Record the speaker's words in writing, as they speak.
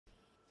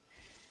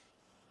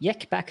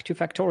Yek back to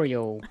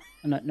Factorio.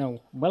 No,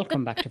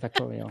 welcome back to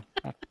Factorio.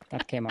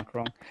 That came out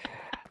wrong.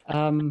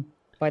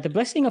 By the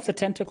blessing of the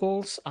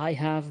tentacles, I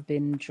have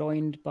been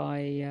joined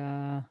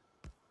by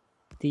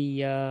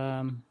the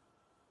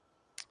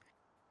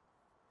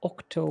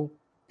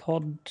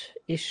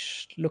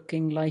octopod-ish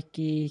looking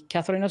likey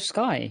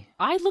Katherine_ofSky.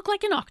 I look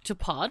like an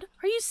octopod?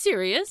 Are you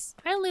serious?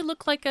 I only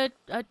look like a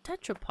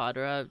tetrapod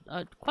or a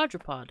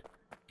quadrupod.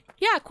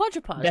 Yeah,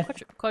 quadrupod.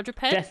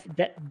 Quadruped?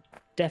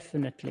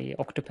 Definitely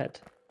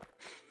octoped.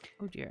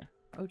 Oh dear.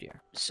 Oh dear.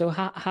 So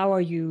how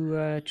are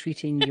you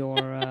treating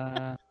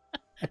your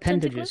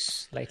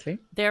appendages lately?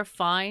 They're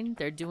fine.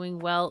 They're doing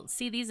well.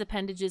 See, these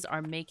appendages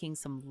are making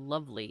some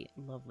lovely,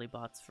 lovely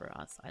bots for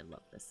us. I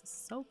love this. This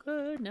is so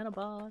good.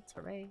 Nanobots.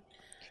 Hooray.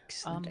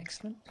 Excellent,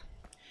 excellent.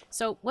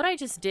 So what I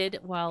just did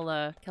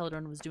while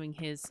Caledorn was doing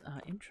his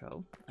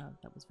intro,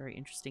 that was very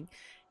interesting,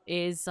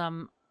 is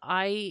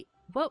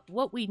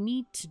what we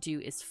need to do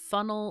is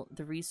funnel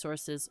the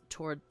resources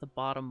toward the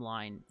bottom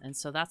line. And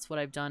so that's what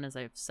I've done is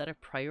I've set a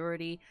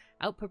priority,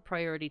 output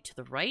priority to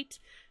the right,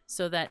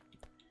 so that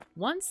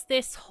once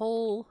this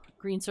whole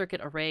green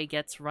circuit array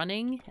gets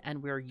running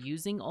and we're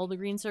using all the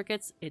green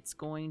circuits, it's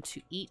going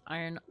to eat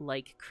iron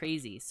like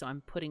crazy. So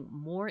I'm putting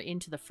more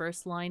into the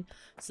first line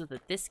so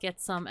that this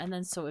gets some, and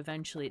then so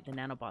eventually the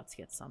nanobots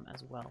get some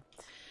as well.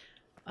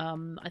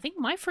 I think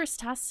my first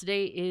task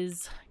today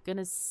is going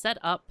to set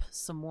up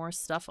some more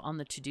stuff on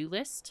the to-do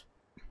list.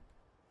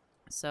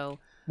 So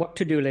what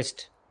to-do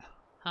list?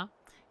 Huh?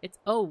 It's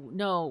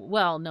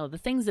no, the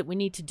things that we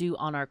need to do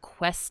on our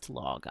quest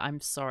log. I'm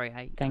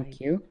sorry.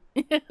 Thank you.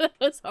 That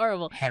was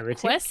horrible.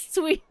 Heretic. Quests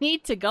we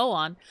need to go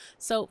on.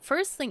 So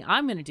first thing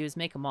I'm going to do is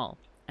make them all.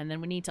 And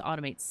then we need to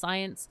automate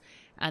science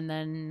and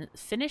then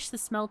finish the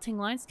smelting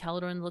lines.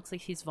 Caledorn looks like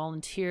he's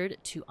volunteered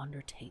to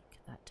undertake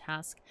that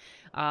task.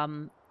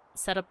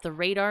 Set up the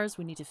radars.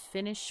 We need to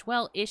finish,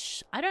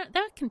 well-ish.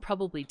 That can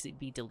probably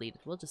be deleted.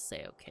 We'll just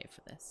say okay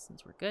for this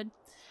since we're good.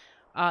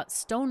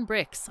 Stone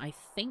bricks. I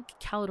think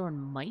Caledorn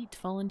might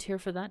volunteer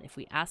for that if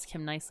we ask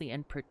him nicely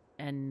and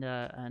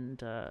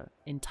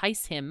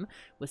entice him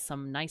with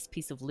some nice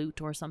piece of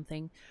loot or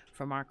something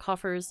from our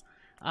coffers.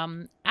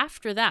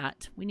 After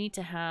that, we need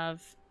to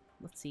have,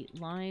 let's see,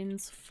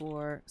 lines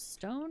for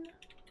stone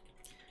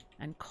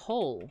and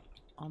coal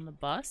on the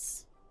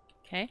bus.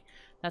 Okay,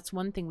 that's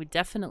one thing we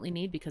definitely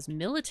need because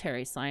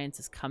military science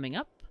is coming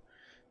up.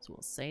 So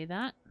we'll say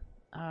that.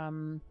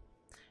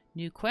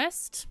 New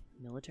quest,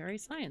 military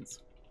science.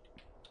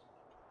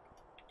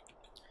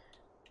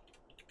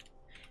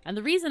 And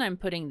the reason I'm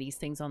putting these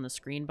things on the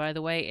screen, by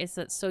the way, is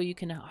that so you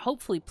can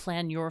hopefully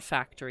plan your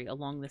factory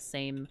along the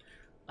same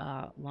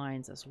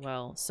lines as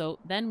well. So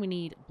then we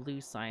need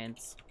blue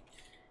science.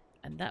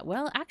 And that,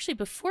 well, actually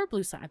before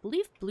blue science, I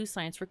believe blue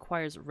science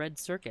requires red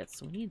circuits,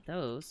 so we need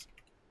those.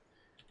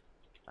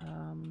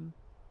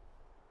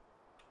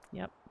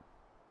 Yep.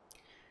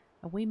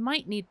 And we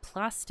might need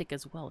plastic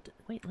as well.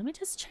 Wait, let me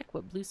just check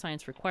what blue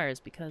science requires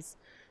because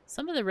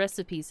some of the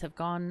recipes have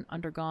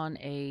undergone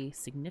a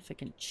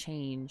significant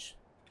change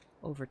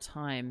over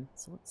time.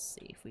 So let's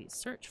see if we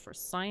search for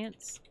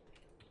science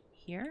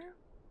here.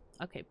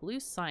 Okay,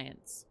 blue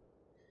science.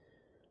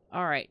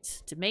 All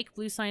right, to make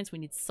blue science, we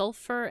need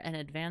sulfur and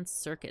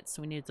advanced circuits.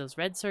 So we need those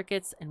red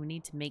circuits and we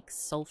need to make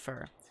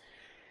sulfur.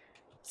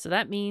 So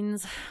that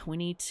means we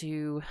need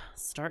to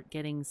start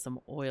getting some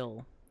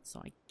oil.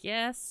 So I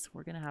guess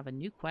we're going to have a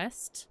new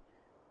quest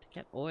to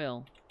get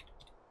oil.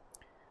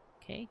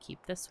 Okay,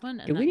 keep this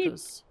one. And we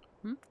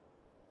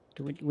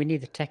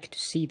need the tech to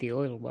see the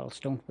oil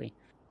wells, don't we?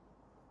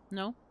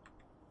 No.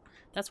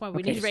 That's why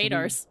we need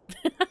radars.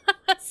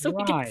 So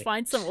we can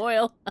find some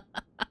oil.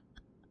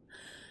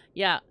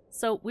 Yeah,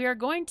 so we are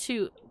going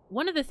to...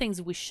 One of the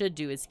things we should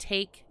do is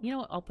take... You know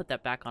what? I'll put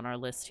that back on our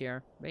list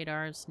here.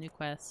 Radars, new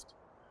quest.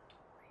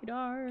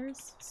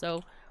 Radars.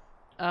 So,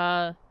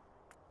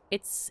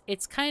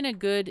 it's kind of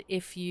good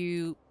if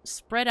you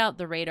spread out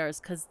the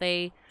radars because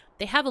they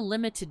have a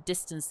limited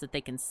distance that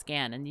they can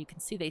scan, and you can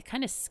see they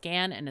kind of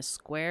scan in a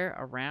square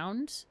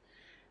around,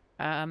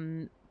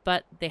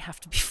 but they have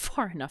to be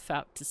far enough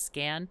out to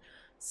scan.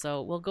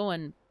 So we'll go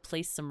and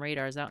place some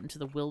radars out into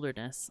the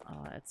wilderness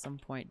at some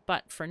point.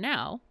 But for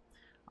now,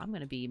 I'm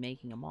going to be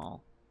making them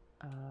all.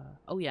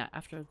 Oh yeah,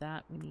 after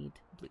that we need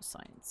blue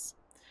science.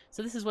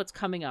 So this is what's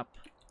coming up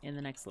in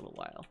the next little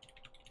while.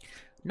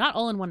 Not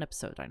all in one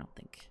episode, I don't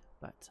think.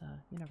 But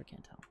you never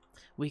can tell.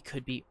 We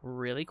could be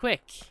really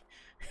quick.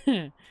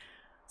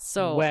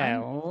 So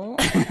well,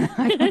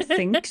 I don't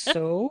think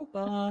so,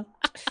 but...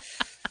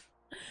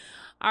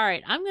 All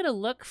right, I'm going to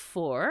look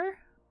for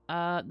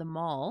the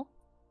mall.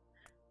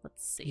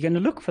 Let's see. You're going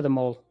to look for the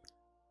mall?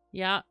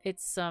 Yeah,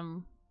 it's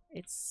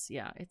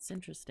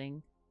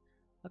interesting.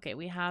 Okay,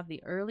 we have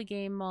the early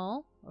game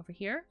mall over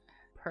here.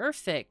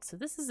 Perfect. So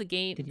this is a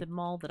game, the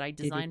mall that I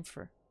designed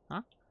for.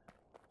 Huh?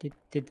 Did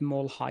the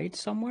mall hide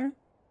somewhere?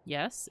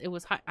 Yes, it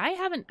was. I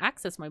haven't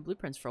accessed my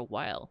blueprints for a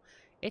while.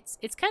 It's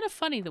kind of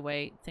funny the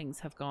way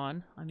things have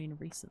gone. I mean,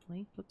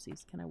 recently.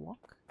 Whoopsies. Can I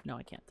walk? No,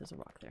 I can't. There's a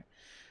rock there.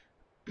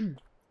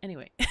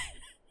 Anyway.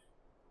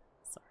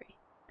 Sorry.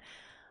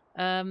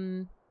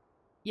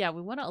 Yeah,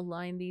 we want to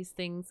align these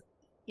things.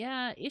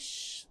 Yeah,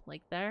 ish,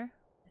 like there.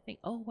 I think,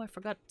 oh, I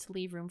forgot to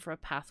leave room for a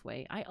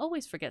pathway. I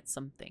always forget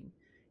something.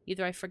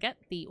 Either I forget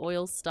the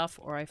oil stuff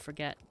or I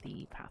forget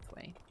the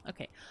pathway.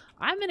 Okay,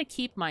 I'm going to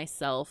keep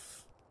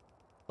myself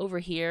over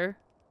here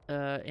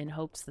in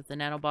hopes that the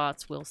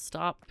nanobots will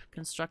stop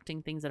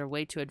constructing things that are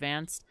way too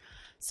advanced.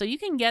 So you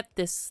can get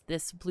this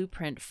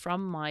blueprint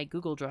from my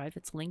Google Drive.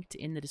 It's linked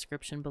in the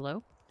description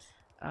below.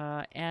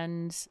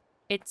 And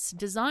it's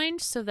designed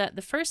so that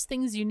the first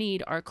things you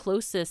need are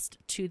closest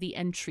to the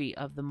entry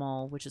of the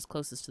mall, which is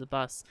closest to the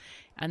bus.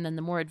 And then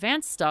the more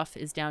advanced stuff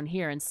is down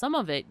here. And some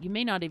of it, you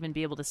may not even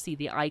be able to see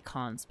the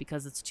icons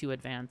because it's too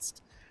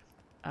advanced.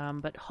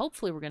 But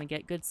hopefully we're going to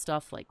get good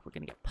stuff, like we're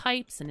going to get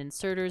pipes and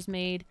inserters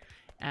made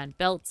and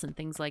belts and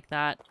things like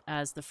that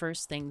as the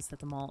first things that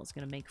the mall is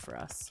going to make for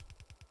us.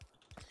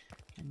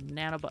 And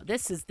nanobot.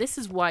 This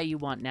is why you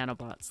want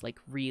nanobots, like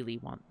really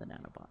want the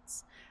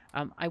nanobots.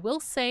 I will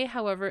say,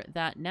 however,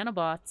 that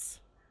nanobots,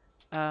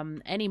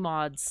 any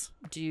mods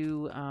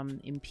do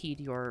impede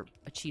your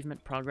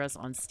achievement progress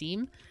on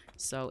Steam.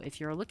 So if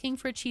you're looking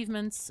for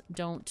achievements,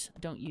 don't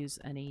use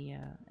any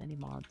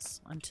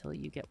mods until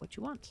you get what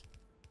you want.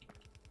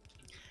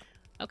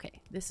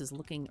 Okay, this is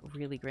looking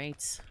really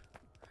great.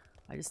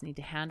 I just need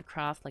to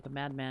handcraft like a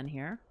madman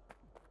here.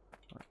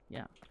 Or,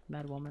 yeah,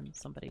 madwoman,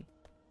 somebody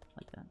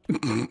like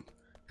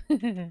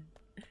that.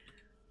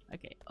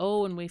 Okay.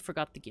 Oh, and we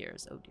forgot the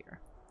gears. Oh dear.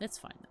 It's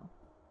fine though.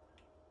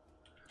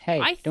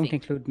 Hey, don't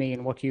include me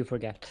in what you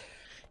forget.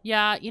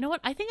 Yeah, you know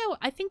what? I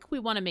think we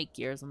want to make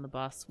gears on the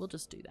bus. We'll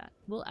just do that.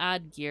 We'll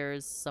add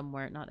gears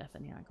somewhere. Not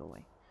FN. Yeah, go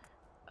away.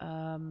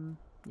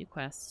 New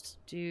quest.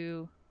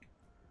 Do.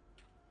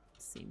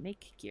 Let's see.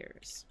 Make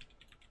gears.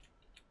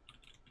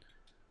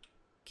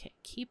 Okay.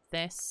 Keep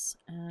this,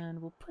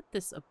 and we'll put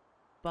this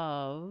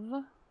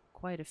above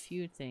quite a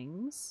few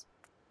things.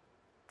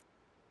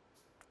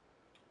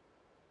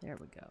 There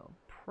we go.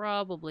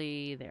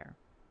 Probably there.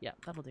 Yeah,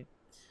 that'll do.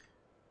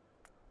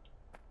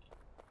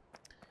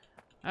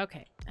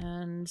 Okay,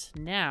 and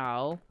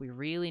now we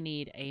really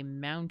need a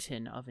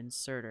mountain of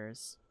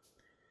inserters.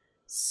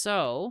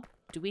 So,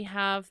 do we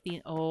have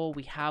the... Oh,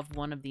 we have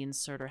one of the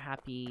inserter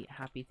happy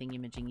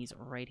thingy-majingies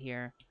right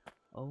here.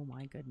 Oh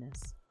my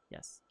goodness.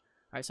 Yes.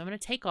 Alright, so I'm going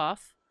to take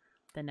off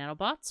the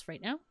nanobots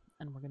right now,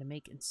 and we're going to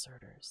make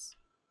inserters.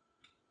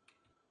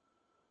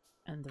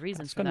 And the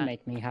reason That's for going to that...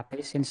 make me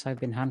happy, since I've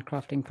been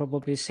handcrafting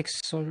probably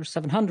 600 or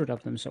 700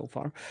 of them so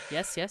far.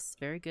 Yes, yes,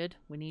 very good.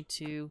 We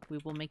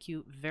will make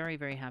you very,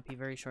 very happy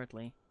very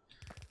shortly.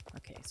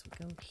 Okay, so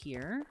we go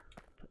here.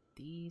 Put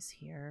these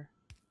here.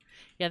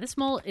 Yeah, this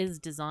mall is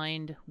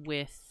designed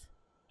with...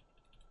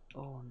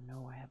 Oh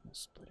no, I have no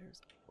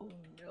splitters. Oh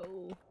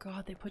no.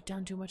 God, they put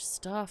down too much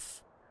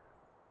stuff.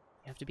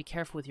 You have to be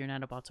careful with your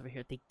nanobots over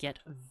here. They get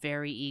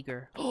very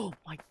eager. Oh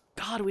my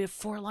god, we have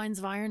 4 lines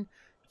of iron.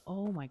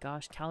 Oh my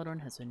gosh, Caledorn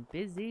has been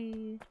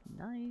busy.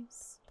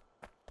 Nice.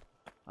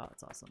 Oh,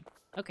 that's awesome.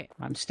 Okay.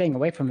 I'm staying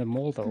away from the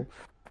mall, though.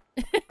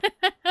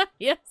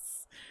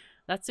 Yes.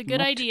 That's a good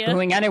idea. Not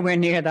going anywhere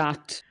near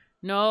that.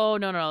 No,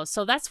 no, no.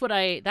 So that's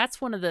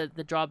one of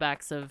the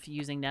drawbacks of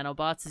using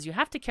nanobots is you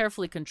have to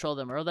carefully control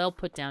them or they'll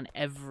put down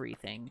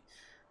everything.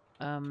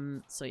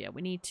 So yeah,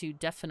 we need to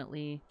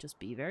definitely just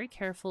be very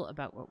careful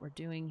about what we're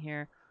doing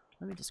here.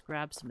 Let me just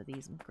grab some of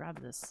these and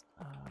grab this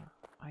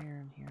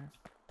iron here.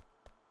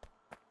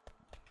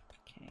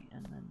 Okay,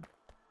 and then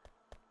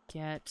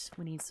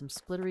we need some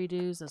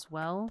splittery-doos as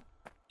well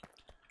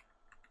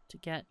to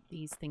get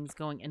these things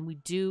going. And we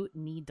do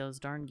need those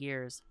darn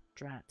gears.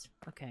 Drat.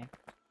 Okay.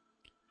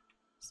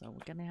 So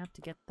we're gonna have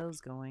to get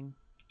those going.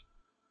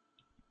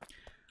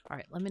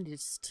 Alright, I'm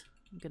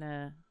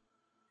gonna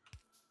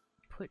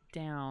put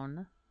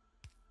down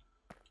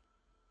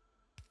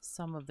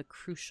some of the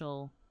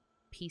crucial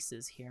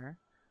pieces here.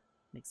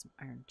 Make some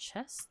iron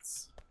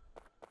chests.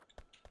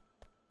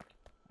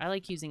 I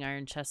like using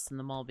iron chests in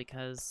the mall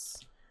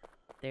because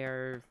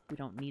we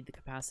don't need the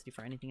capacity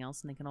for anything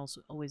else, and they can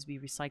also always be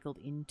recycled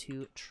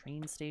into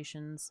train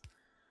stations.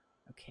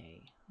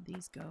 Okay,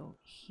 these go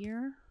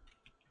here.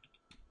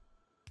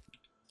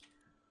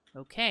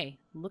 Okay,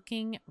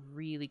 looking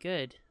really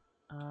good.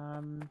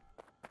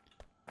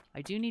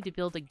 I do need to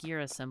build a gear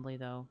assembly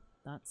though.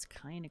 That's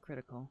kind of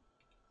critical.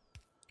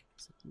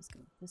 So these go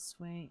this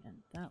way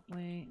and that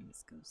way, and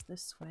this goes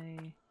this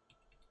way.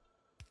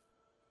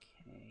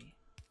 Okay.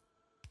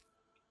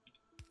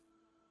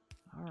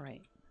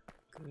 Alright.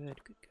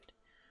 Good, good, good.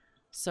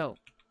 So,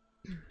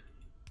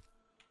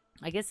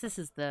 I guess this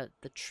is the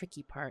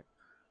tricky part.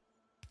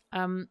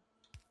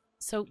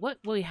 So what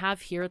we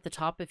have here at the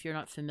top, if you're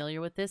not familiar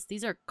with this,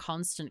 these are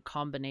constant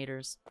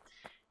combinators.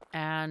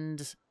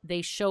 And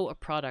they show a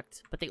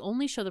product, but they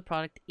only show the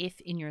product if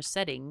in your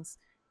settings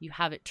you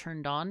have it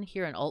turned on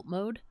here in alt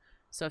mode.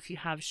 So if you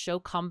have show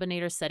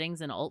combinator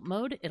settings in alt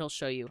mode, it'll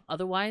show you.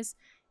 Otherwise,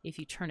 if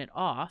you turn it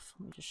off,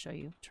 let me just show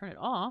you, turn it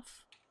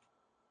off,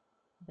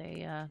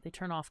 they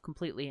turn off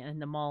completely,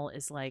 and the mall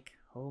is like,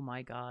 oh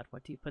my god,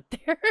 what do you put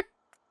there?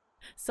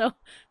 So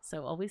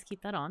always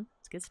keep that on.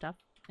 It's good stuff.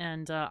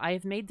 And I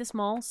have made this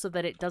mall so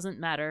that it doesn't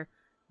matter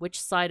which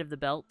side of the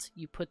belt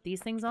you put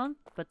these things on,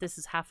 but this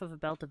is half of a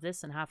belt of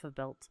this and half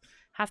belt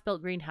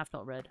green, half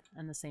belt red,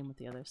 and the same with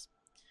the others.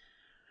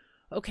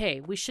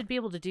 Okay, we should be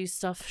able to do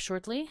stuff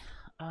shortly.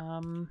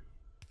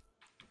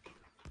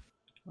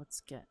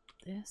 Let's get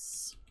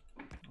this.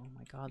 Oh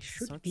my god, You this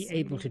should is so be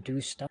exciting. able to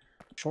do stuff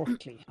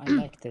shortly. I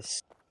like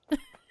this.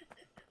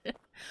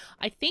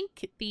 I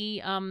think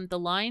the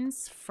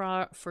lines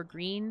for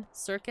green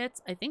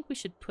circuits, I think we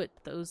should put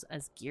those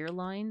as gear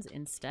lines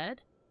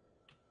instead.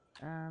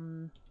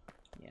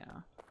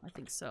 Yeah, I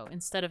think so.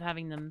 Instead of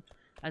having them,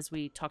 as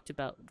we talked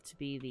about, to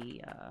be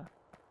the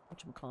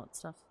whatchamacallit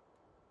stuff.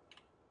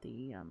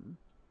 The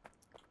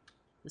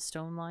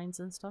stone lines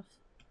and stuff.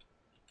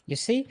 You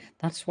see,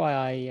 that's why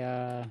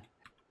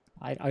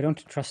I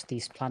don't trust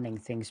these planning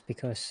things,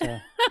 because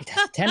it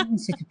has a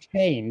tendency to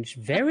change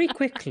very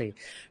quickly.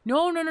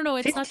 No,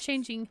 it's not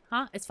changing.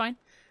 Huh? It's fine.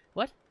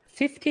 What?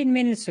 15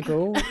 minutes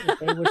ago,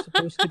 they were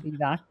supposed to be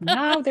that.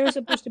 Now they're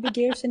supposed to be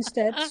gears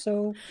instead.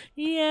 So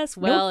yes,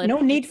 well, no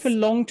need for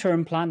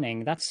long-term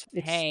planning. It's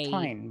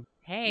fine.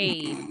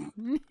 Hey,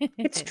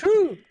 It's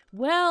true.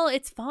 Well,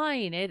 it's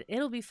fine.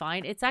 It'll be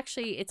fine. It's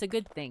a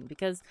good thing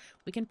because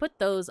we can put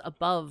those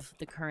above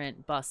the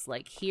current bus.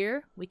 Like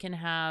here, we can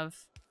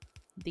have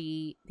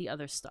the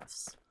other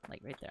stuffs.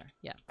 Like right there.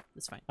 Yeah,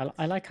 that's fine.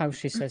 I like how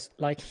she says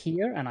like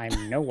here, and I have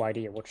no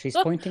idea what she's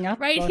pointing at.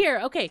 Right here.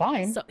 Okay.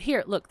 Fine. So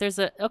here, look, there's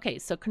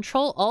so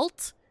Control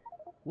Alt.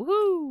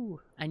 Woohoo!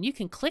 And you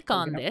can click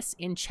on this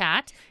in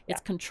chat.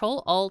 It's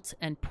Control Alt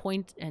and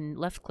point and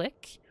left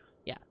click.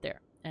 Yeah,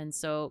 there. And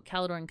so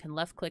Caledorn can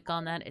left click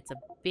on that. It's a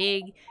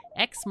big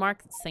X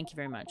mark. Thank you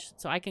very much.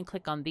 So I can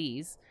click on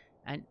these.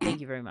 And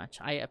thank you very much.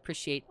 I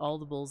appreciate all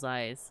the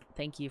bullseyes.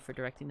 Thank you for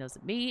directing those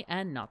at me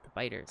and not the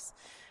biters.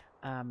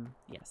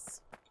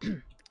 Yes.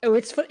 Oh,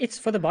 it's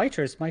for the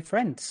biters, my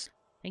friends.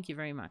 Thank you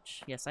very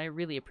much. Yes, I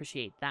really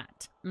appreciate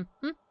that.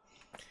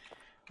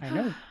 I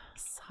know.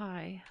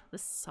 Sigh. The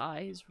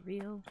sigh is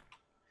real.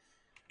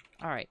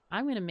 All right.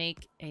 I'm going to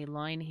make a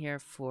line here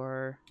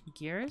for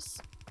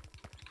gears.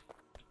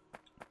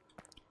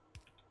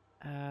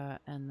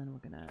 And then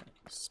we're going to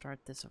start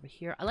this over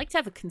here. I like to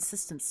have a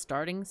consistent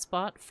starting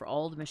spot for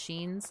all the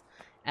machines,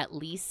 at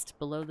least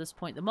below this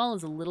point. The mall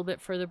is a little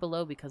bit further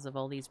below because of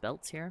all these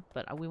belts here,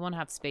 but we want to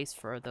have space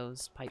for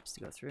those pipes to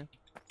go through.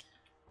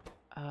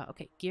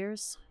 Okay,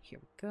 gears. Here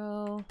we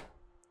go.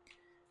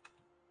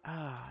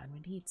 And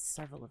we need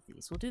several of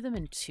these. We'll do them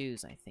in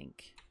twos, I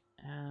think.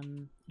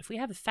 If we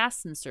have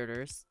fast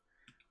inserters,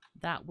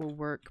 that will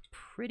work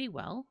pretty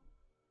well.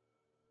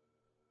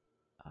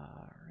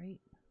 All right.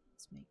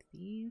 Let's make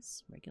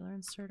these regular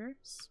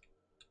inserters.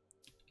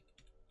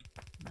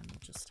 And then we'll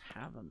just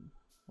have them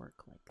work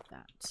like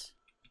that.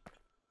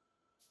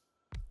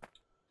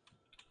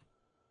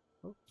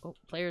 Oh,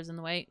 player's in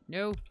the way.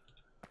 No.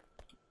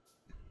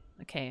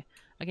 Okay.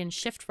 Again,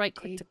 shift right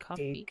click to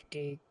copy.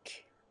 Dig.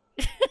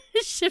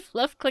 Shift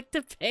left click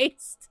to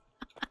paste.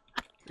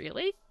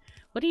 Really?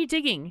 What are you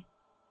digging?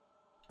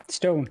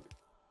 Stone.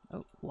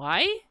 Oh,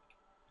 why?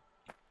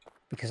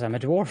 Because I'm a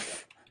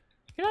dwarf.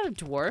 You're not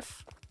a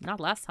dwarf. Not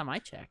last time I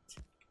checked.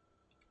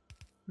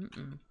 You're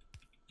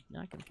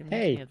not going to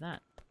convince me of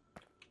that.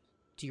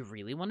 Do you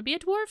really want to be a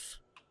dwarf?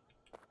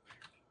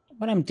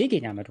 When I'm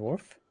digging, I'm a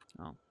dwarf.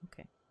 Oh,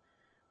 okay.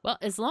 Well,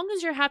 as long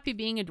as you're happy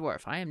being a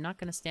dwarf, I am not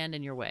going to stand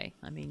in your way.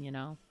 I mean, you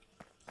know,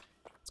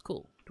 it's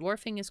cool.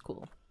 Dwarfing is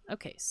cool.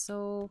 Okay,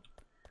 so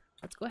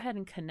let's go ahead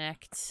and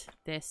connect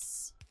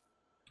this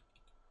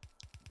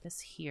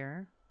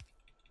here.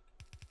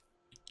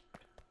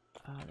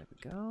 There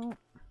we go.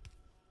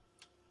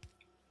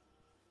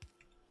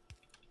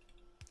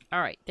 All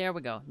right, there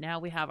we go. Now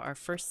we have our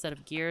first set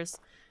of gears.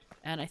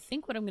 And I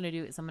think what I'm going to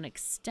do is I'm going to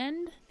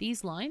extend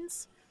these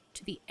lines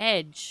to the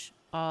edge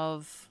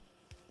of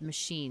the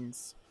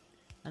machines.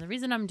 And the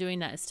reason I'm doing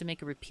that is to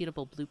make a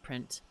repeatable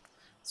blueprint.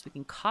 So we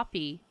can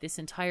copy this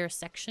entire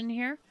section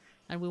here,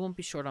 and we won't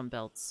be short on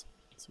belts.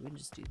 So we can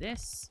just do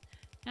this,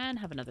 and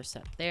have another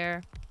set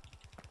there.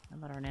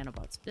 And let our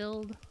nanobots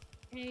build.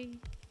 Yay.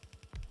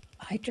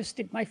 I just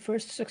did my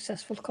first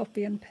successful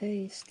copy and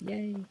paste.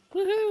 Yay.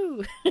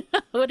 Woohoo!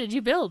 What did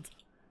you build?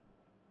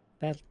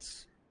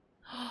 Belts.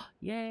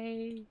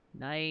 Yay.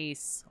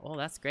 Nice. Oh,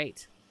 that's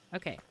great.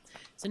 Okay.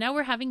 So now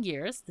we're having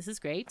gears. This is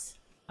great.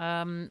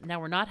 Now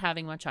we're not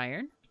having much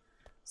iron.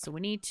 So we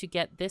need to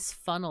get this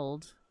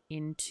funneled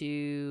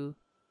into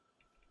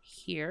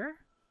here.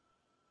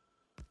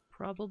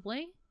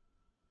 Probably.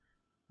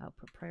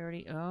 Output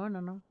priority. Oh,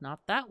 no. Not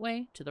that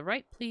way. To the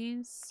right,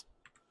 please.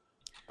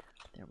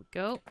 There we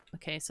go.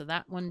 Okay, so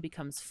that one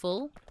becomes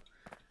full.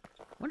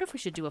 I wonder if we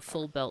should do a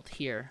full belt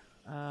here.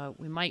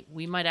 We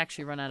might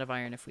actually run out of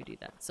iron if we do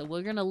that. So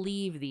we're gonna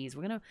leave these.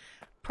 We're gonna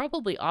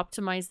probably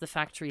optimize the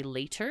factory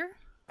later,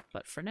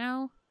 but for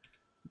now,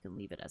 we can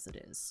leave it as it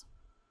is.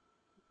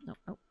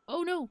 No,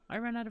 oh no! I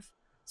ran out of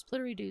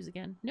splittery doos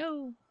again.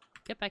 No,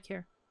 get back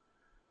here.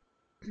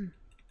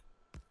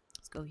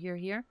 Let's go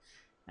here,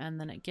 and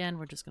then again,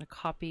 we're just gonna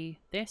copy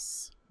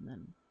this, and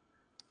then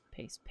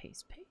Paste,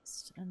 paste,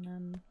 paste. And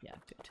then, yeah,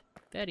 good.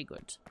 Very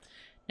good.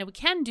 Now, we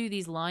can do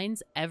these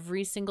lines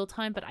every single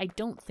time, but I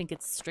don't think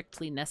it's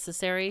strictly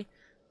necessary.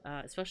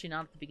 Especially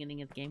not at the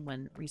beginning of the game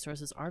when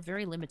resources are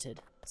very limited.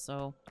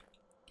 So,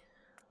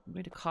 I'm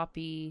going to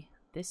copy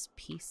this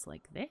piece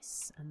like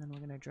this, and then we're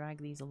going to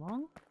drag these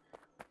along.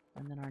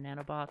 And then our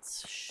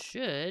nanobots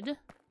should...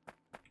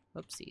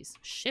 Whoopsies.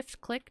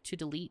 Shift-click to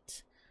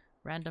delete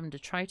random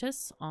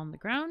detritus on the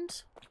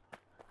ground.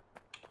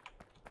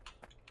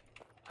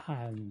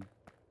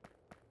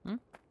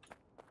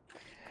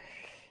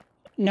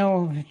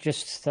 No,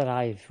 just that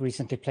I've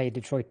recently played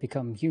Detroit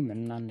Become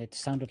Human, and it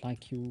sounded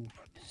like you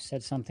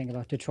said something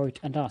about Detroit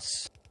and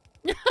Us.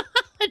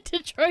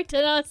 Detroit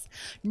and Us.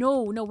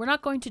 No, we're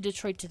not going to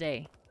Detroit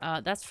today.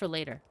 That's for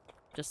later.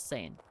 Just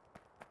saying.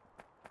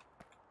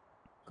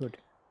 Good.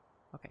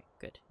 Okay,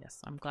 good. Yes,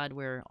 I'm glad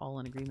we're all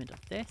in agreement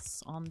of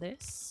this, on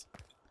this.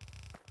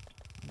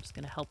 I'm just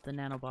going to help the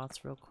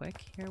nanobots real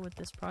quick here with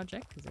this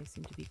project, because they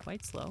seem to be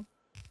quite slow.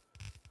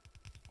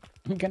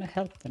 I'm gonna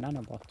help the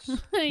nanobots.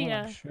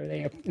 Yeah. Well, I'm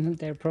sure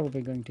they're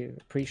probably going to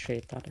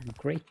appreciate that a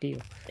great deal.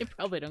 They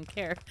probably don't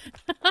care.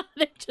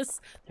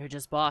 they're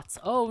just bots.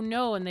 Oh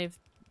no, and I've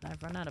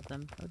run out of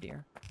them. Oh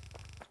dear.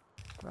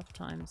 Rough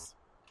times.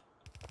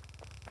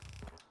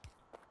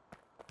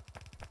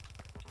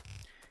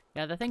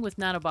 Yeah, the thing with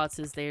nanobots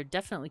is they're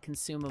definitely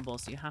consumable,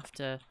 so you have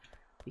to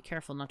be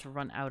careful not to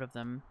run out of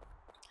them.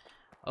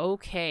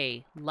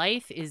 Okay,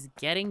 life is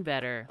getting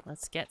better.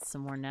 Let's get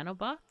some more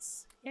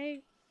nanobots.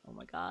 Yay. Oh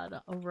my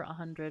god, over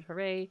 100.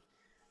 Hooray.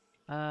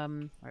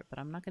 Alright, but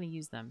I'm not going to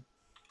use them.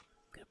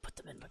 I'm going to put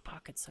them in my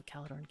pocket so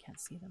Caledorn can't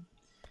see them.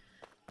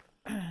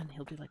 And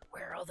he'll be like,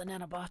 where are all the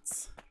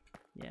nanobots?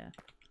 Yeah.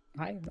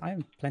 I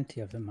have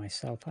plenty of them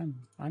myself.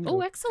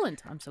 Oh,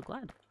 excellent. I'm so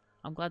glad.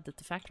 I'm glad that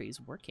the factory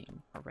is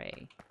working.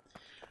 Hooray.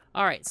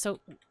 Alright, so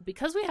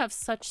because we have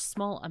such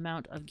small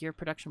amount of gear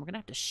production, we're going to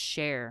have to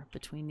share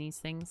between these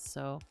things.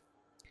 So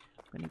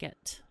I'm going to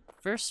get...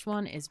 First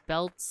one is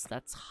belts.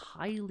 That's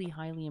highly,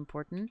 highly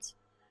important.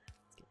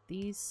 Let's get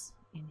these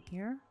in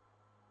here.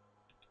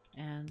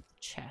 And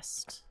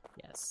chest.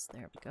 Yes,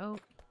 there we go.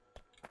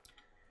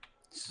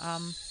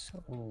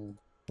 So,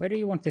 where do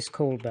you want this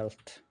coal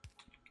belt?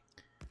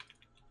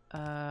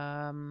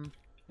 Now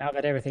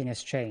that everything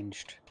has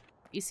changed.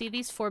 You see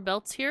these 4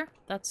 belts here?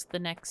 That's the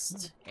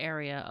next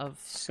area of...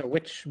 So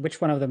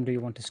which one of them do you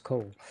want as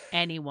coal?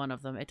 Any one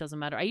of them. It doesn't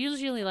matter. I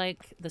usually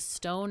like the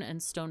stone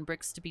and stone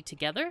bricks to be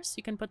together, so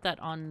you can put that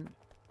on...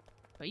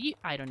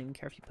 I don't even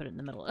care if you put it in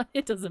the middle.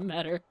 It doesn't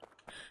matter.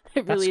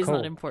 It really is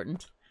not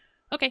important.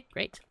 Okay,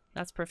 great.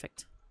 That's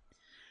perfect.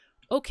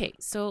 Okay,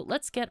 so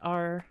let's get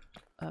our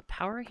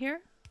power here.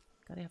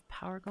 Gotta have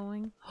power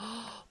going.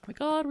 Oh my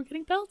god, we're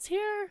getting belts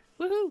here!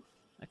 Woohoo!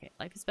 Okay,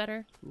 life is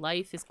better.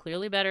 Life is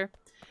clearly better.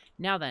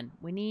 Now then,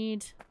 we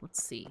need,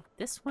 let's see.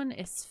 This one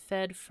is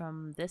fed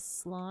from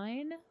this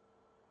line.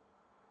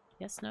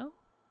 Yes, no?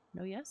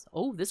 No, yes?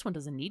 Oh, this one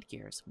doesn't need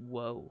gears.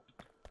 Whoa.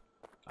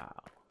 Wow.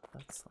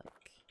 That's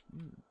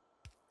like,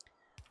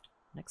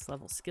 next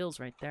level skills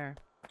right there.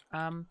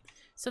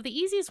 So the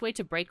easiest way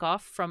to break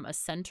off from a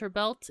center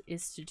belt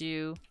is to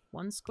do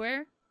 1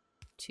 square,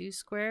 2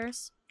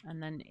 squares,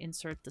 and then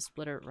insert the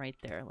splitter right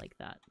there like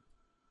that.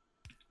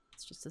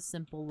 It's just a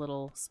simple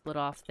little split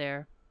off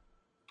there.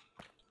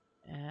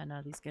 And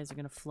these guys are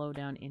going to flow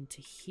down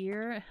into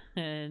here.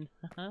 And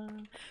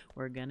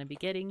we're going to be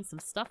getting some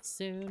stuff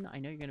soon. I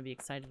know you're going to be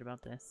excited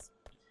about this.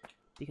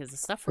 Because the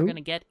stuff we're going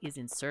to get is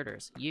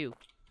inserters. You.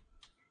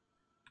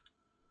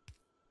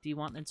 Do you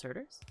want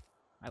inserters?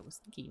 I was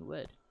thinking you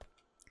would.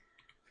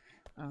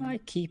 I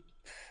keep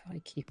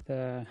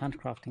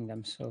handcrafting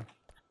them, so...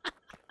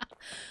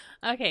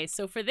 Okay,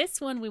 so for this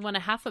one, we want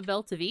a half a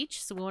belt of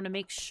each. So we want to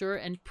make sure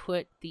and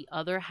put the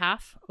other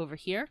half over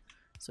here.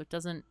 So it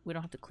doesn't, we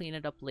don't have to clean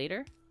it up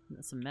later.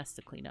 That's a mess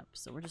to clean up.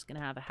 So we're just going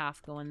to have a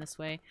half going this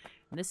way.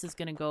 And this is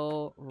going to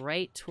go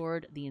right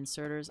toward the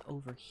inserters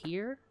over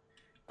here.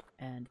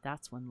 And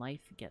that's when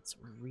life gets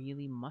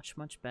really much,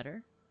 much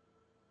better.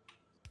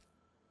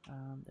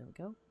 There we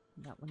go.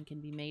 That one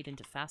can be made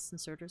into fast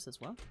inserters as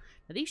well.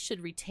 Now these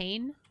should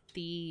retain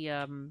the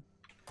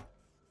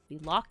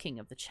locking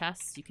of the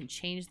chests. You can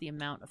change the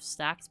amount of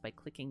stacks by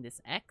clicking this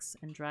X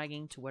and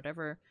dragging to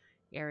whatever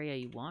area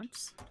you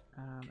want,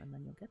 and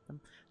then you'll get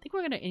them. I think we're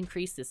going to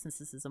increase this since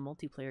this is a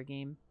multiplayer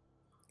game.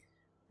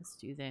 Let's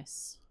do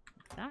this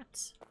like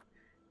that.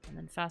 And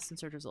then fast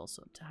inserters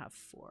also to have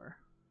 4.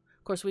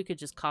 Of course, we could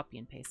just copy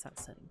and paste that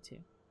setting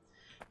too.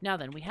 Now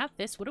then, we have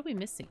this. What are we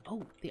missing?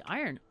 Oh, the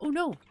iron. Oh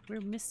no,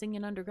 we're missing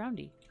an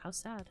undergroundy. How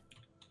sad.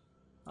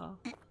 Oh.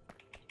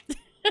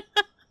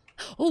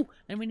 Oh,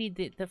 and we need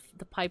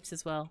the pipes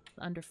as well.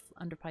 The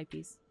under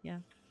pipeys. Yeah.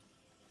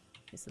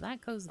 Okay, so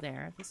that goes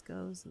there. This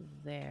goes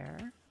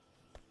there.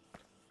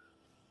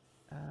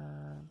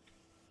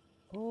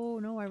 Oh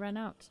no, I ran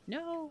out.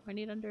 No, I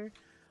need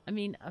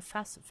a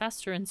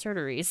faster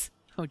inserteries.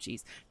 Oh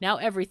geez. Now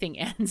everything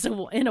ends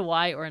in a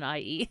Y or an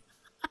IE.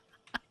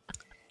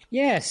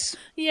 Yes.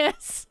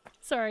 Yes.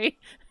 Sorry.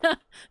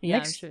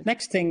 Yeah,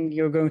 next thing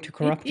you're going to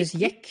corrupt is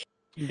Yek.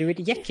 Do it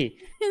yucky.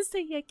 Is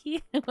it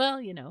yucky?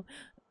 Well, you know,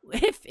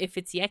 if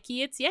it's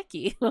yucky, it's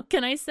yucky. What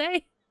can I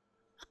say?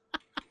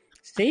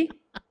 See?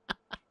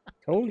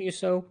 Told you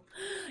so.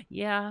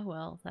 Yeah,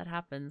 well, that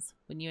happens.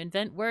 When you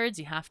invent words,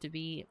 you have to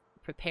be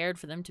prepared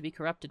for them to be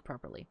corrupted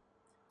properly.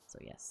 So,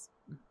 yes.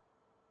 All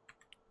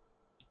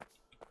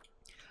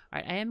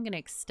right, I am going to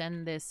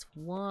extend this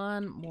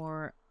one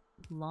more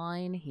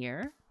line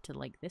here to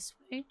like this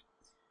way.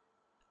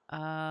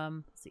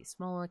 Let's see,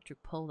 small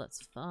electric pole,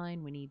 that's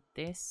fine. We need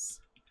this.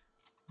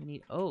 We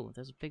need, oh,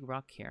 there's a big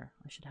rock here.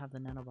 I should have the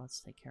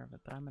nanobots take care of it,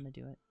 but I'm going to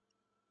do it.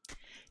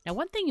 Now,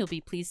 one thing you'll be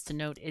pleased to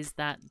note is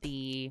that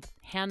the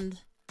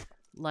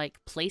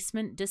hand-like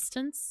placement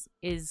distance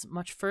is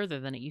much further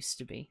than it used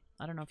to be.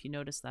 I don't know if you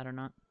noticed that or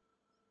not.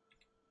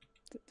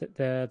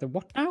 The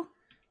what now?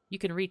 You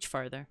can reach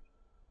farther.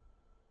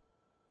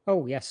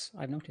 Oh, yes,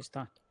 I've noticed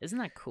that. Isn't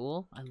that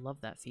cool? I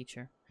love that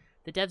feature.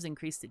 The devs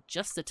increased it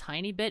just a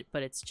tiny bit,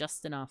 but it's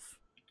just enough.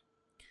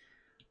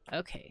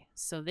 Okay,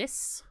 so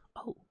this...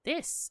 Oh,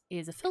 this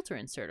is a filter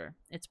inserter.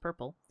 It's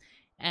purple.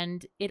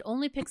 And it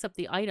only picks up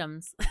the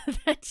items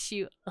that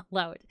you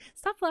allow it.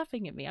 Stop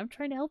laughing at me. I'm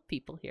trying to help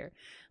people here.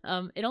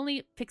 It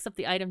only picks up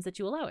the items that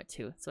you allow it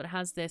to. So it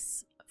has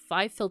this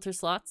 5 filter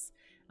slots.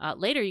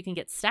 Later, you can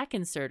get stack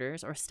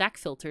inserters or stack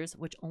filters,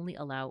 which only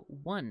allow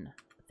one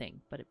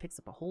thing. But it picks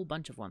up a whole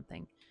bunch of one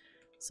thing.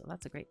 So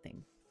that's a great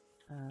thing.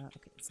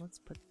 Okay, so let's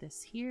put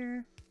this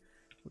here.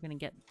 We're going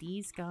to get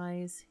these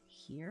guys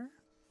here.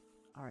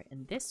 All right,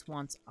 and this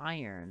wants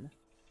iron.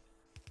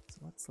 So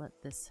let's let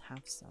this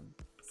have some.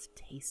 It's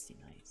tasty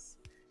nice.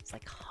 It's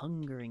like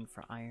hungering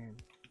for iron.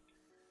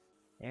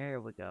 There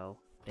we go.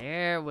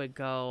 There we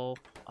go.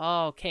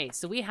 Okay,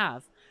 so we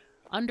have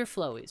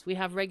underflowies. We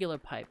have regular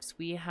pipes.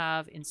 We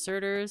have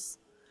inserters.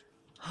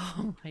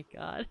 Oh my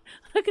god.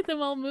 Look at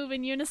them all move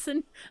in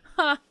unison.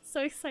 Ha,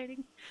 so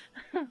exciting.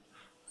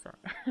 Sorry.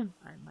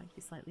 I might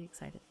be slightly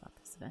excited about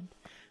this event.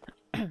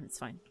 It's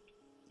fine.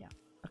 Yeah.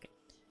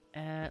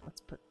 Okay.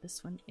 Let's put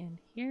this one in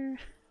here.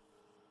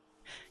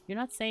 You're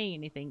not saying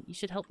anything. You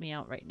should help me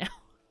out right now.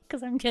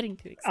 Because I'm getting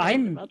too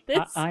excited about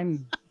this.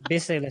 I'm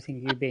busy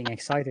letting you being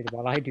excited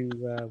while I do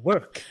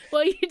work.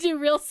 Well, you do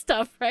real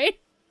stuff, right?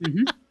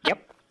 Mm-hmm.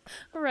 Yep.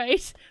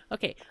 Right.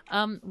 Okay.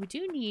 We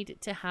do need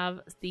to have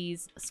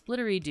these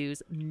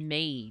splittery-doos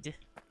made.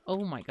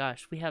 Oh my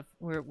gosh,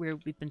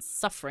 we've been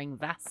suffering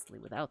vastly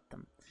without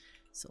them.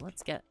 So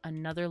let's get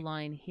another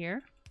line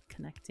here,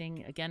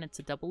 connecting. Again, it's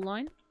a double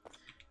line.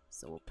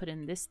 So we'll put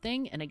in this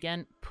thing, and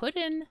again, put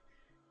in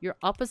your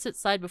opposite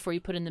side before you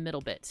put in the middle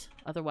bit.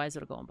 Otherwise,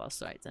 it'll go on both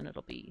sides, and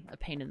it'll be a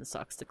pain in the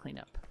socks to clean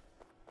up.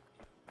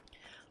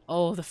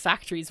 Oh, the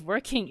factory's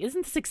working.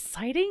 Isn't this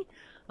exciting?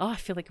 Oh, I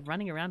feel like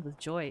running around with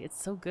joy.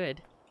 It's so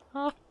good.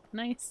 Oh,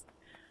 nice.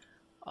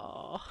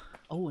 Oh,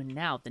 and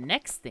now the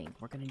next thing,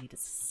 we're going to need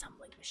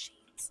assembling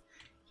machines.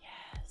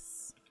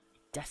 Yes.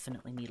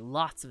 Definitely need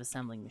lots of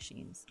assembling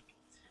machines.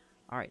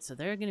 All right, so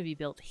they're going to be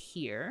built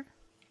here.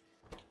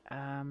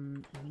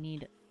 We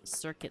need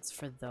circuits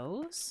for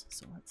those.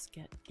 So let's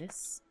get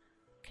this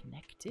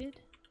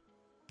connected.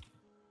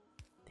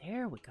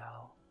 There we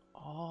go.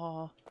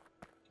 Oh,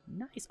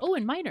 nice. Oh,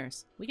 and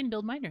miners. We can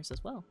build miners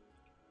as well.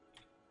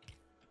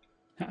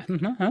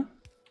 Uh-huh.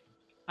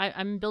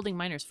 I'm building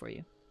miners for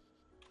you.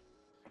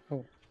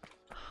 Oh.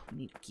 We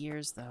need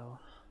gears, though.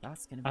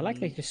 That's gonna be... I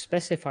like that you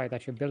specify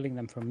that you're building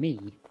them for me,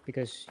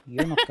 because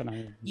you're not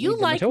gonna You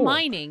need like them at all.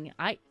 mining.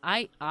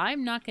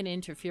 I'm not gonna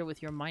interfere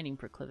with your mining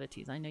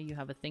proclivities. I know you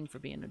have a thing for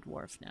being a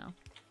dwarf now.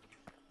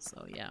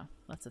 So yeah,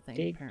 that's a thing,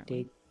 Dig,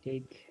 apparently.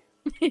 dig.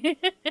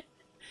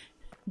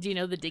 Do you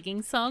know the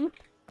digging song?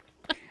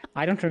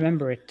 I don't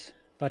remember it,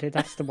 but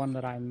that's the one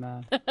that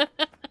I'm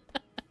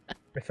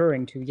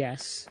referring to,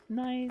 yes.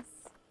 Nice.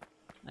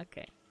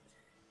 Okay.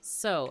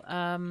 So,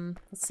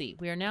 let's see.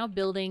 We are now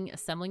building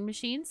assembling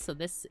machines. So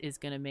this is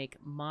going to make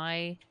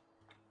my...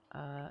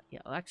 yeah,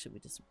 well, actually, we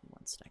just...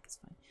 one stack is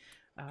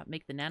fine.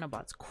 Make the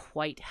nanobots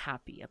quite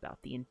happy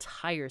about the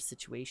entire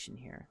situation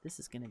here. This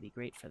is going to be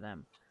great for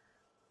them.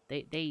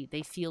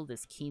 They feel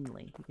this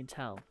keenly. You can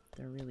tell.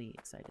 They're really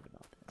excited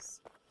about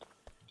this.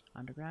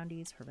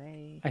 Undergroundies,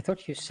 hooray. I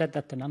thought you said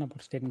that the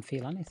nanobots didn't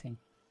feel anything.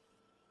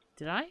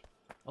 Did I?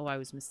 Oh, I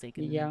was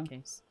mistaken in that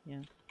case.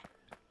 Yeah.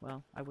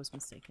 Well, I was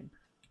mistaken.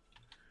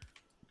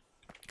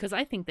 Because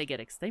I think they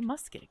get they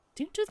must get...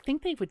 Don't you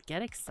think they would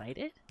get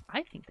excited?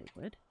 I think they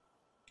would.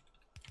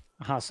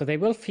 Aha, so they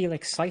will feel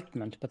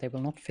excitement, but they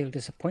will not feel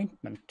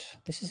disappointment.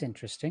 This is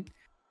interesting.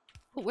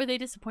 What were they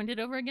disappointed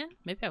over again?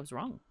 Maybe I was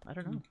wrong. I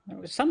don't know.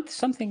 It was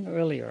something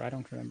earlier. I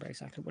don't remember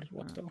exactly what it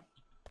was, though.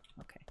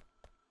 Okay.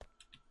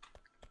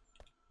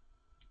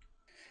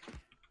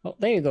 Well,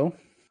 there you go.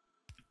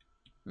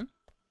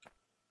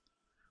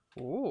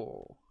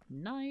 Oh,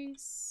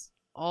 nice.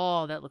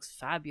 Oh, that looks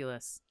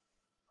fabulous.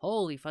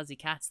 Holy fuzzy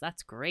cats,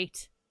 that's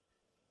great.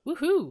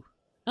 Woohoo!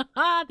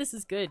 Haha, this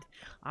is good.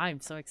 I'm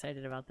so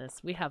excited about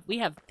this. We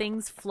have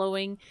things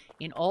flowing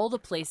in all the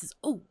places.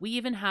 Oh, we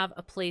even have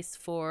a place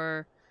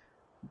for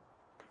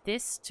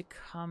this to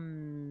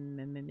come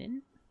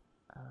in.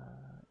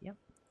 Yep.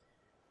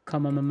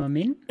 come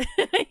in?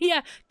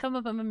 Yeah, come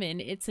up, I'm in.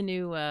 It's a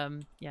new, a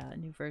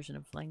new version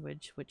of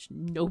language which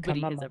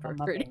nobody has ever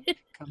heard.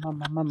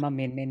 Come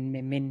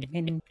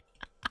in.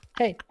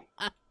 Hey.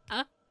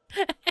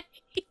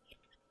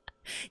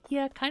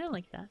 Yeah, kind of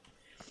like that.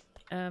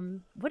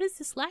 What is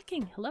this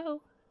lacking?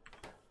 Hello?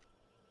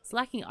 It's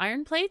lacking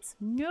iron plates?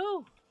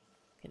 No.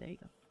 Okay, there you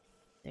go.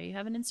 There you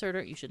have an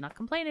inserter. You should not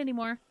complain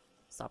anymore.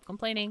 Stop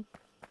complaining.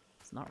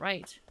 It's not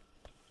right.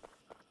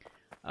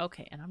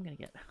 Okay, and I'm gonna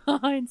get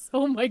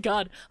oh my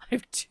god, I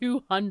have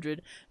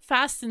 200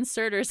 fast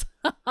inserters.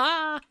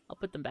 I'll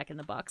put them back in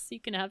the box so you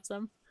can have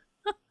some.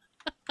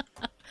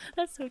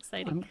 That's so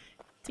exciting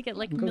to get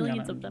like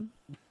millions of them.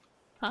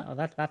 Huh?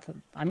 Oh,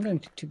 I'm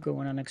going to go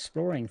on an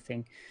exploring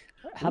thing.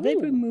 Have they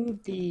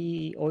removed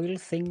the oil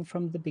thing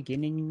from the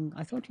beginning?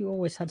 I thought you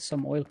always had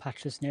some oil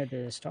patches near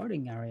the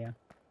starting area.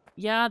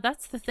 Yeah,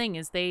 that's the thing,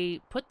 is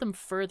they put them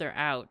further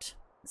out.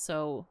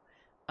 So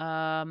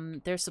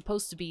they're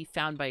supposed to be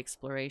found by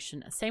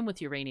exploration. Same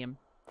with uranium.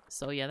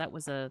 So yeah, that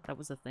was a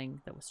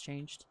thing that was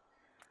changed.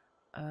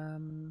 I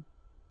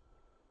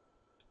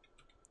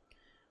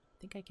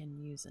think I can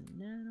use a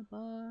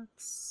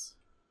nanobox.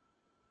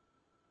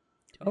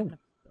 Oh,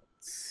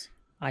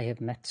 I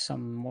have met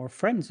some more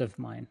friends of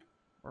mine.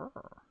 All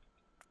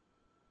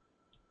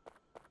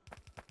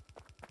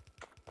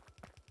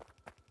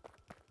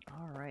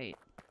right.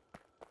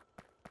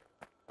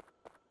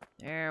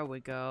 There we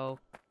go.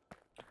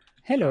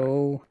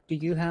 Hello. Do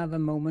you have a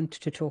moment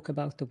to talk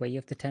about the way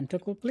of the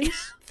tentacle,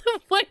 please? The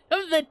way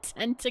of the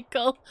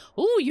tentacle.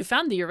 Ooh, you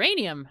found the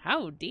uranium.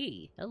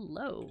 Howdy.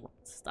 Hello.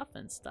 Stuff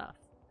and stuff.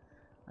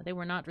 They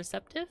were not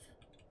receptive?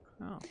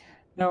 Oh.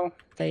 No,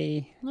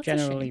 they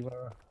generally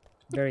were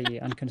very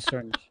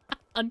unconcerned.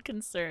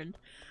 Unconcerned.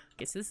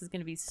 Okay, so this is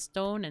going to be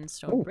stone and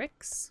stone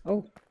bricks.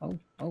 Oh.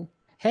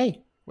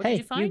 Hey, what did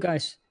you find? You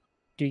guys.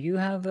 Do you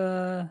have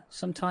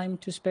some time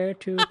to spare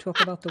to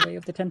talk about the way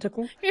of the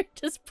tentacle? You're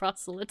just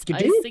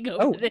proselytizing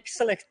over there.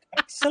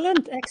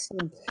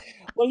 Excellent.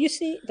 Well, you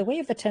see, the way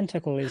of the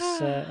tentacle is... you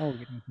don't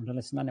want to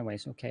listen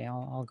anyways. Okay,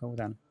 I'll go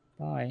then.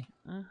 Bye.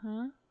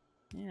 Uh-huh.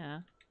 Yeah.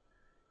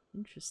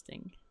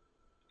 Interesting.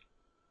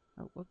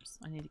 Oh, whoops.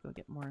 I need to go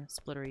get more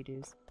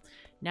splittery-doos.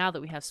 Now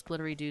that we have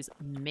splittery-doos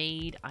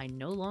made, I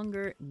no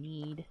longer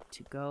need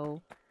to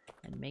go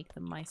and make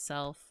them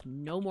myself.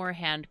 No more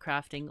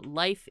handcrafting.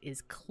 Life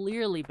is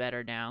clearly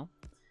better now.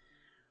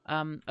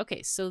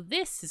 Okay, so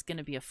this is going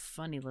to be a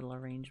funny little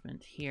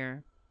arrangement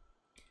here.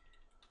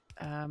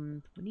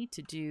 We need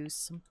to do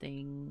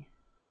something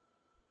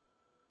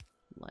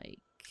like...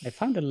 I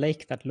found a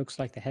lake that looks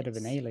like the head of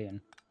an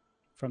alien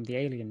from the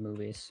Alien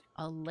movies.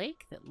 A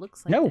lake that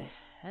looks like the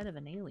head of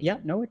an alien? Yeah,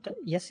 no,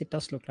 yes, it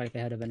does look like the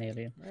head of an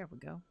alien. There we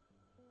go.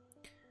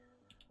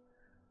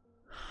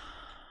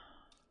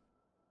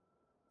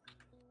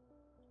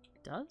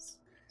 Does?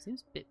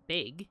 Seems a bit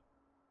big.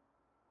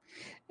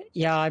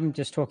 Yeah, I'm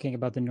just talking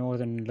about the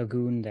Northern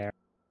Lagoon there.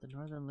 The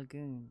Northern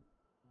Lagoon.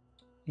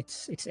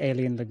 It's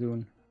Alien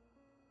Lagoon.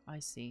 I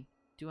see.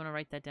 Do you want to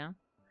write that down?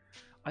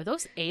 Are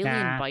those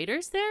alien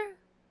biters there?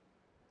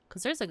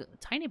 Because there's a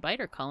tiny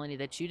biter colony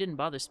that you didn't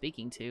bother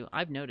speaking to.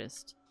 I've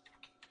noticed.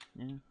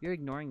 Yeah, you're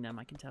ignoring them,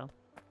 I can tell.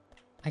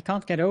 I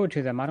can't get over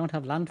to them. I don't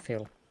have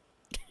landfill.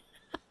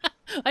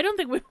 I don't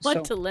think we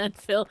want to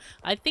landfill.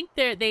 I think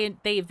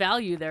they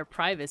value their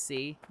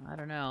privacy. I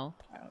don't know.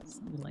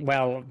 Like,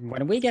 well,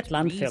 when we get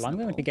landfill, I'm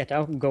going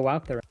to go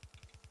out there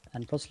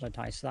and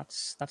proselytize.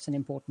 That's an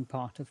important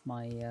part of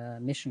my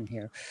mission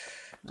here.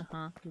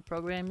 Your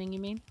programming, you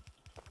mean?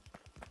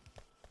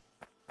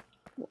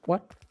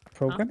 What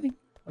programming?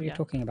 What are you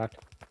talking about?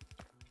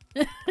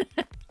 Yes,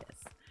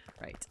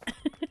 right.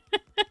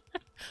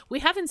 We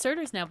have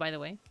inserters now, by the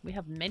way. We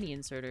have many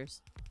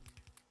inserters.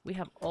 We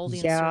have all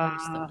the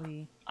inserters that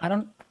we... I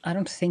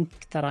don't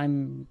think that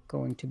I'm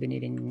going to be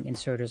needing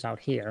inserters out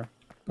here.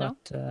 But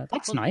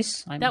that's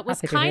nice. That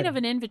was kind of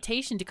an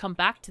invitation to come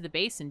back to the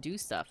base and do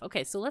stuff.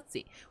 Okay, so let's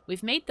see.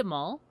 We've made them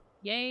all.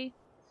 Yay.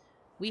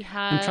 We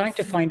have... I'm trying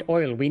to find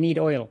oil. We need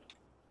oil.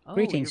 Oh,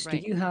 Greetings.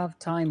 Right. Do you have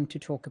time to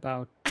talk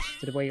about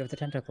the way of the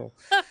tentacle?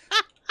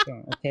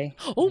 Okay.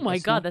 Oh my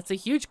god, that's a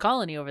huge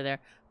colony over there.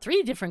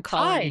 3 different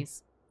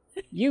colonies.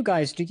 Hi. You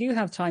guys, do you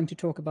have time to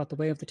talk about the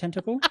way of the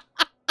tentacle?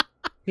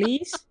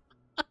 Please?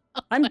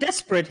 I'm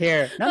desperate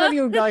here. None of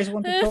you guys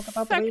want to talk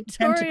about the way of the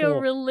tentacle.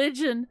 Factorio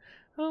religion.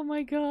 Oh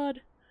my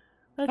god.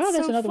 That's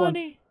so another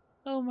funny.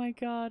 One. Oh my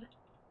god.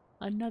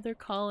 Another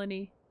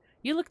colony.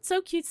 You looked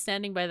so cute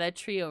standing by that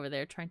tree over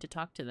there trying to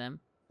talk to them.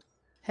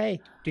 Hey,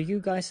 do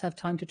you guys have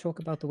time to talk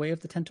about the way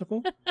of the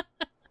tentacle?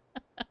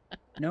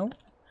 No?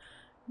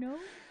 No?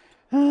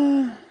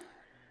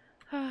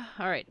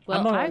 All right.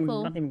 Well, I'm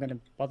not even going to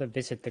bother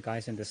visit the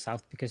guys in the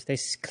south because they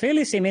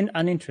clearly seem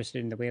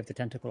uninterested in the way of the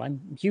tentacle.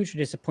 I'm hugely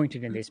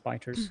disappointed in these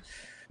biters.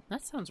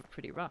 That sounds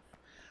pretty rough.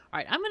 All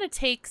right, I'm going to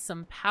take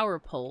some power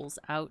poles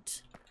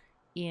out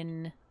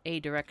in a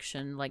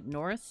direction like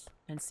north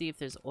and see if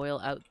there's oil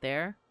out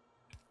there.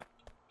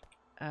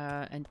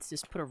 And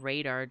just put a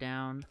radar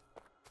down.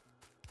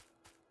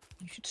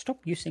 You should stop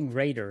using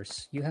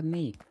radars. You have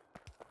me.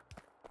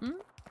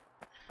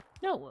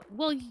 No,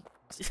 well,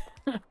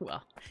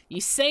 well, you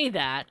say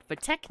that,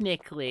 but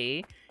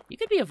technically, you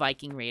could be a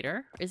Viking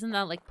raider. Isn't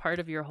that like part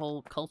of your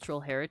whole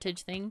cultural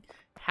heritage thing?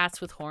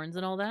 Hats with horns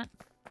and all that?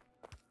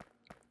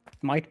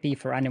 Might be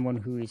for anyone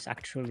who is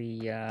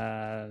actually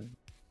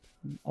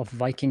of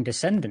Viking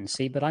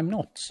descendancy, but I'm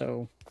not,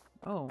 so...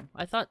 Oh,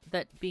 I thought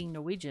that being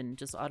Norwegian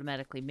just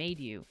automatically made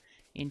you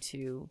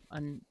into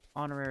an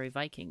honorary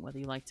Viking, whether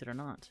you liked it or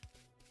not.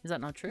 Is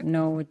that not true?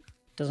 No, it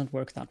doesn't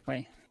work that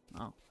way.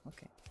 Oh,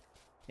 okay.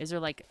 Is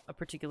there like a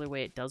particular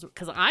way it does?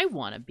 Because I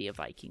want to be a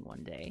Viking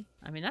one day.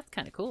 I mean, that's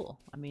kind of cool.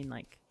 I mean,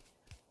 like,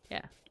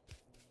 yeah.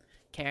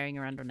 Carrying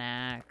around an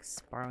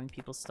axe, borrowing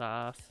people's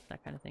stuff,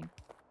 that kind of thing.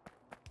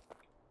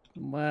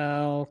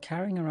 Well,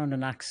 carrying around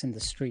an axe in the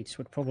streets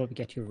would probably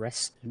get you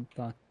arrested,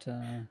 but...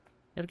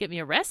 It'll get me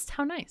a rest?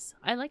 How nice.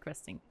 I like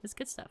resting. It's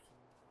good stuff.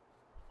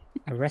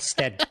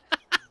 Arrested.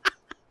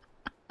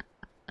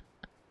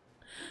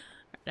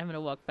 I'm going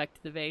to walk back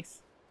to the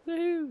base.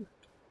 Woohoo!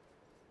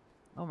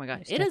 Oh my god.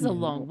 There's It is a definitely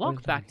long no walk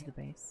oil back down to the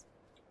base.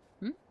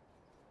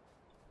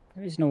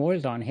 There is no oil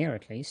down here,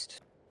 at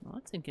least. Well,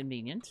 that's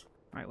inconvenient.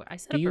 Alright, well, I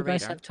set Do up you a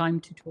guys radar. have time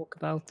to talk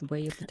about the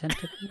way of the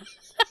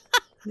tentacles?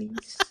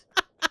 Please?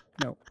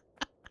 No.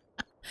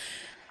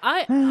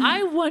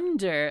 I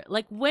wonder,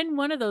 like, when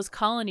one of those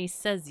colonies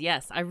says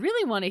yes, I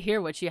really want to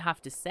hear what you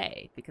have to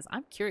say, because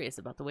I'm curious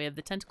about the way of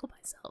the tentacle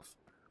myself.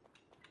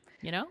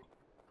 You know?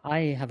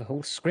 I have a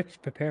whole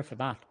script prepared for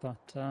that,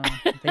 but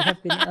they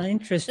have been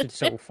uninterested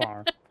so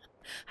far.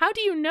 How do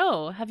you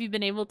know? Have you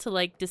been able to,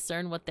 like,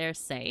 discern what they're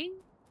saying?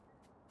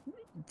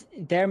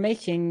 They're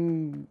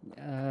making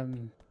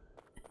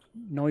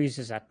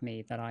noises at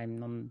me that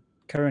I'm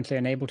currently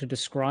unable to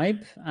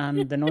describe,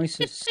 and the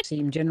noises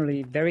seem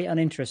generally very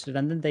uninterested,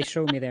 and then they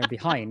show me their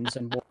behinds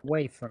and walk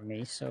away from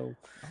me, so...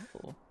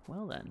 Oh,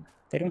 well then.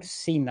 They don't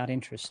seem that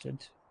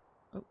interested.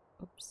 Oh,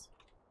 oops.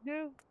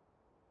 No.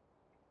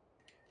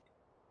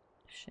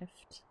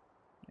 Shift.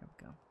 There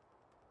we go.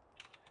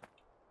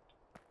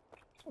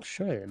 Oh,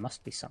 surely there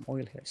must be some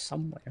oil here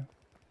somewhere.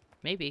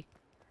 Maybe.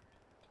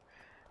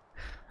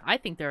 I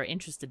think there are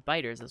interested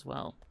biters as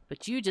well,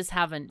 but you just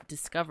haven't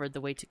discovered the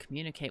way to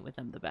communicate with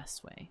them the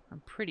best way.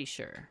 I'm pretty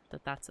sure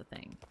that that's a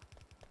thing.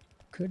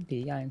 Could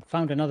be. I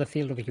found another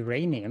field of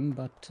uranium,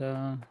 but...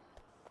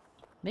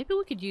 Maybe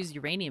we could use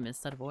uranium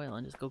instead of oil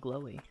and just go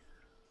glowy,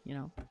 you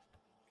know?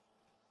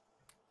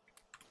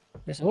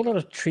 There's a whole lot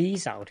of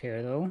trees out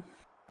here, though.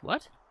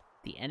 What?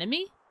 The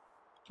enemy?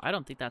 I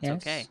don't think that's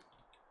Yes. okay.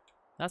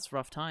 That's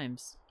rough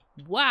times.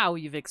 Wow,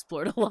 you've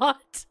explored a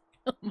lot.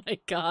 Oh my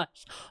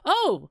gosh.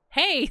 Oh,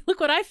 hey, look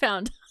what I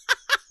found.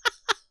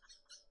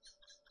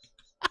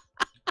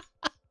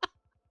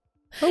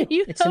 Oh,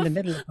 You it's in the have,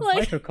 middle of a like,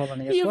 fighter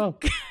colony as you've well.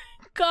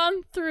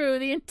 gone through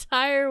the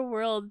entire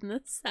world in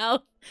the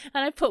south,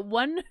 and I put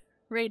one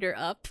raider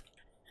up.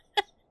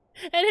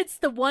 And it's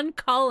the one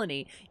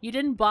colony. You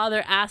didn't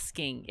bother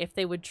asking if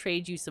they would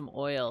trade you some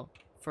oil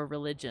for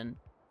religion.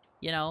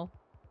 You know?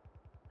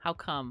 How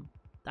come?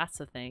 That's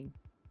the thing.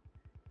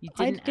 You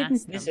didn't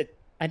ask them.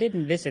 I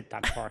didn't visit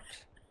that part.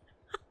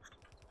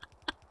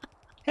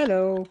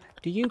 Hello,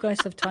 do you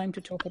guys have time to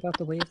talk about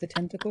the way of the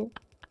tentacle?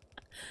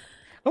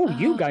 Oh,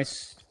 you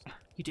guys...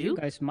 You do? You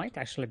guys might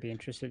actually be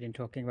interested in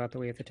talking about the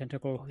way of the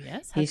tentacle. Oh,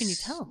 yes? How can you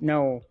tell?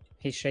 No,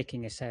 he's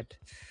shaking his head.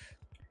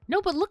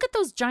 No, but look at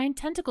those giant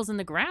tentacles in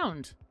the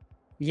ground.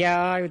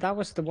 Yeah, that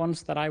was the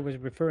ones that I was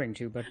referring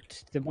to,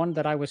 but the one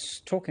that I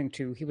was talking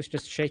to, he was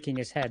just shaking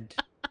his head.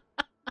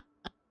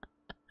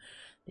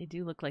 They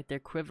do look like they're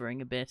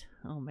quivering a bit.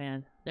 Oh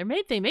man, they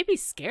may be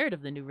scared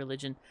of the new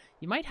religion.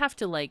 You might have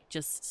to like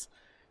just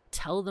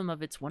tell them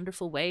of its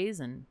wonderful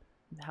ways and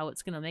how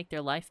it's going to make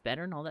their life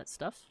better and all that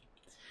stuff.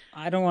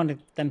 I don't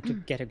want them to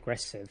get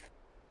aggressive.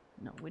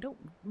 No, we don't.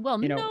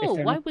 Well, You know, no.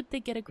 Why would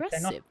they get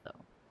aggressive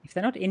though? If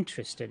they're not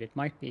interested, it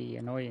might be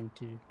annoying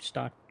to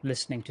start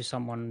listening to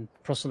someone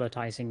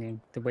proselytizing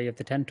in the way of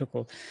the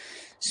tentacle.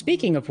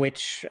 Speaking of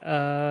which,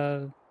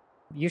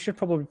 you should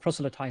probably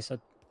proselytize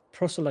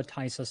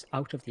us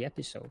out of the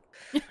episode.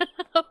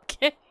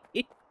 Okay.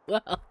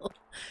 Well,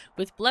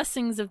 with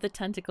blessings of the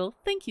tentacle,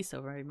 thank you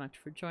so very much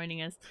for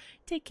joining us.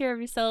 Take care of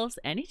yourselves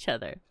and each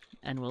other,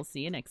 and we'll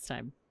see you next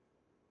time.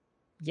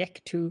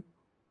 Yek to